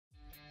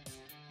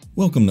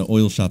Welcome to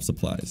Oil Shop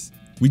Supplies.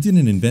 We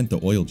didn't invent the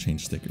oil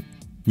change sticker,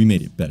 we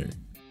made it better.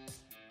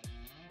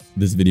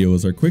 This video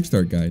is our quick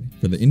start guide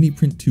for the Indy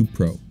Print 2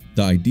 Pro,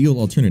 the ideal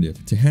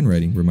alternative to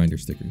handwriting reminder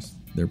stickers.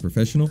 They're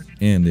professional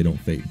and they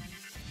don't fade.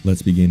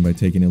 Let's begin by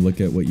taking a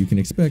look at what you can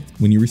expect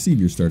when you receive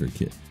your starter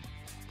kit.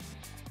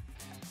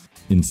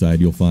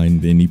 Inside you'll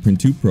find the Indy Print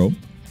 2 Pro,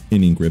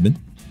 an ink ribbon,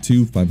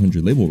 2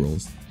 500 label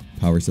rolls,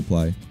 power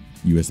supply,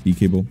 USB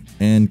cable,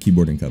 and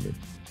keyboard and cover.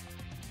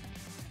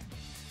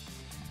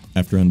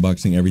 After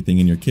unboxing everything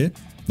in your kit,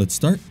 let's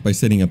start by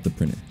setting up the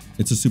printer.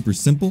 It's a super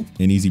simple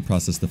and easy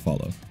process to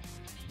follow.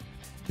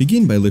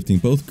 Begin by lifting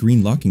both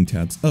green locking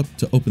tabs up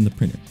to open the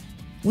printer.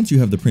 Once you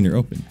have the printer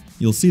open,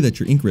 you'll see that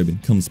your ink ribbon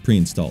comes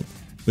pre-installed.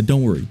 But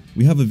don't worry,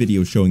 we have a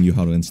video showing you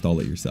how to install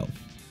it yourself.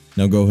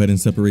 Now go ahead and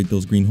separate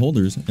those green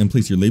holders and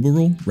place your label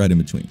roll right in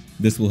between.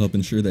 This will help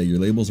ensure that your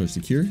labels are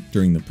secure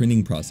during the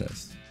printing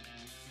process.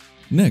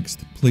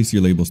 Next, place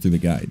your labels through the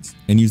guides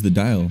and use the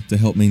dial to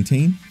help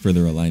maintain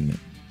further alignment.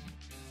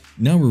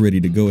 Now we're ready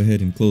to go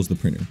ahead and close the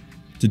printer.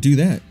 To do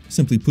that,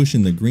 simply push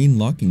in the green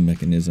locking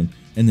mechanism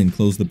and then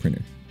close the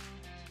printer.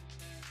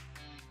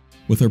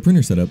 With our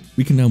printer set up,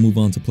 we can now move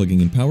on to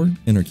plugging in power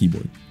and our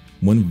keyboard.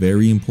 One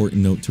very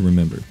important note to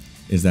remember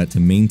is that to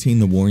maintain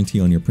the warranty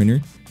on your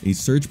printer, a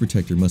surge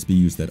protector must be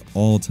used at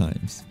all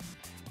times.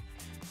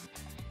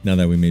 Now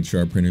that we made sure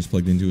our printer is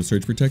plugged into a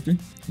surge protector,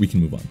 we can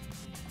move on.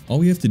 All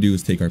we have to do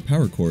is take our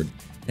power cord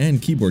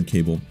and keyboard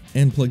cable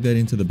and plug that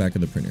into the back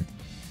of the printer.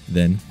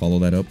 Then follow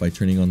that up by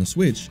turning on the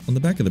switch on the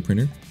back of the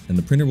printer and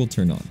the printer will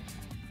turn on.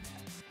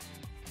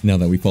 Now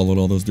that we followed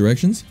all those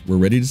directions, we're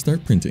ready to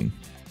start printing.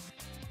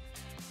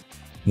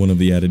 One of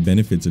the added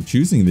benefits of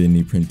choosing the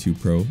Indy Print 2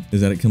 Pro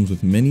is that it comes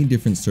with many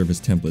different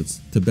service templates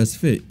to best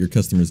fit your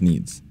customer's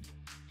needs.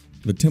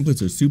 The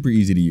templates are super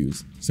easy to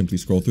use. Simply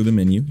scroll through the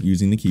menu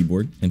using the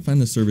keyboard and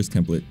find the service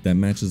template that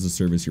matches the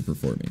service you're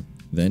performing.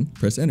 Then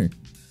press enter.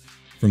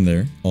 From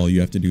there, all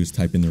you have to do is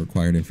type in the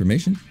required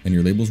information and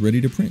your label's ready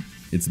to print.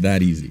 It's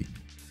that easy.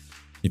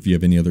 If you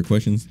have any other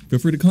questions, feel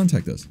free to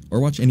contact us or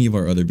watch any of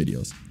our other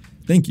videos.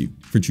 Thank you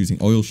for choosing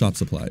Oil Shop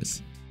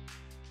Supplies.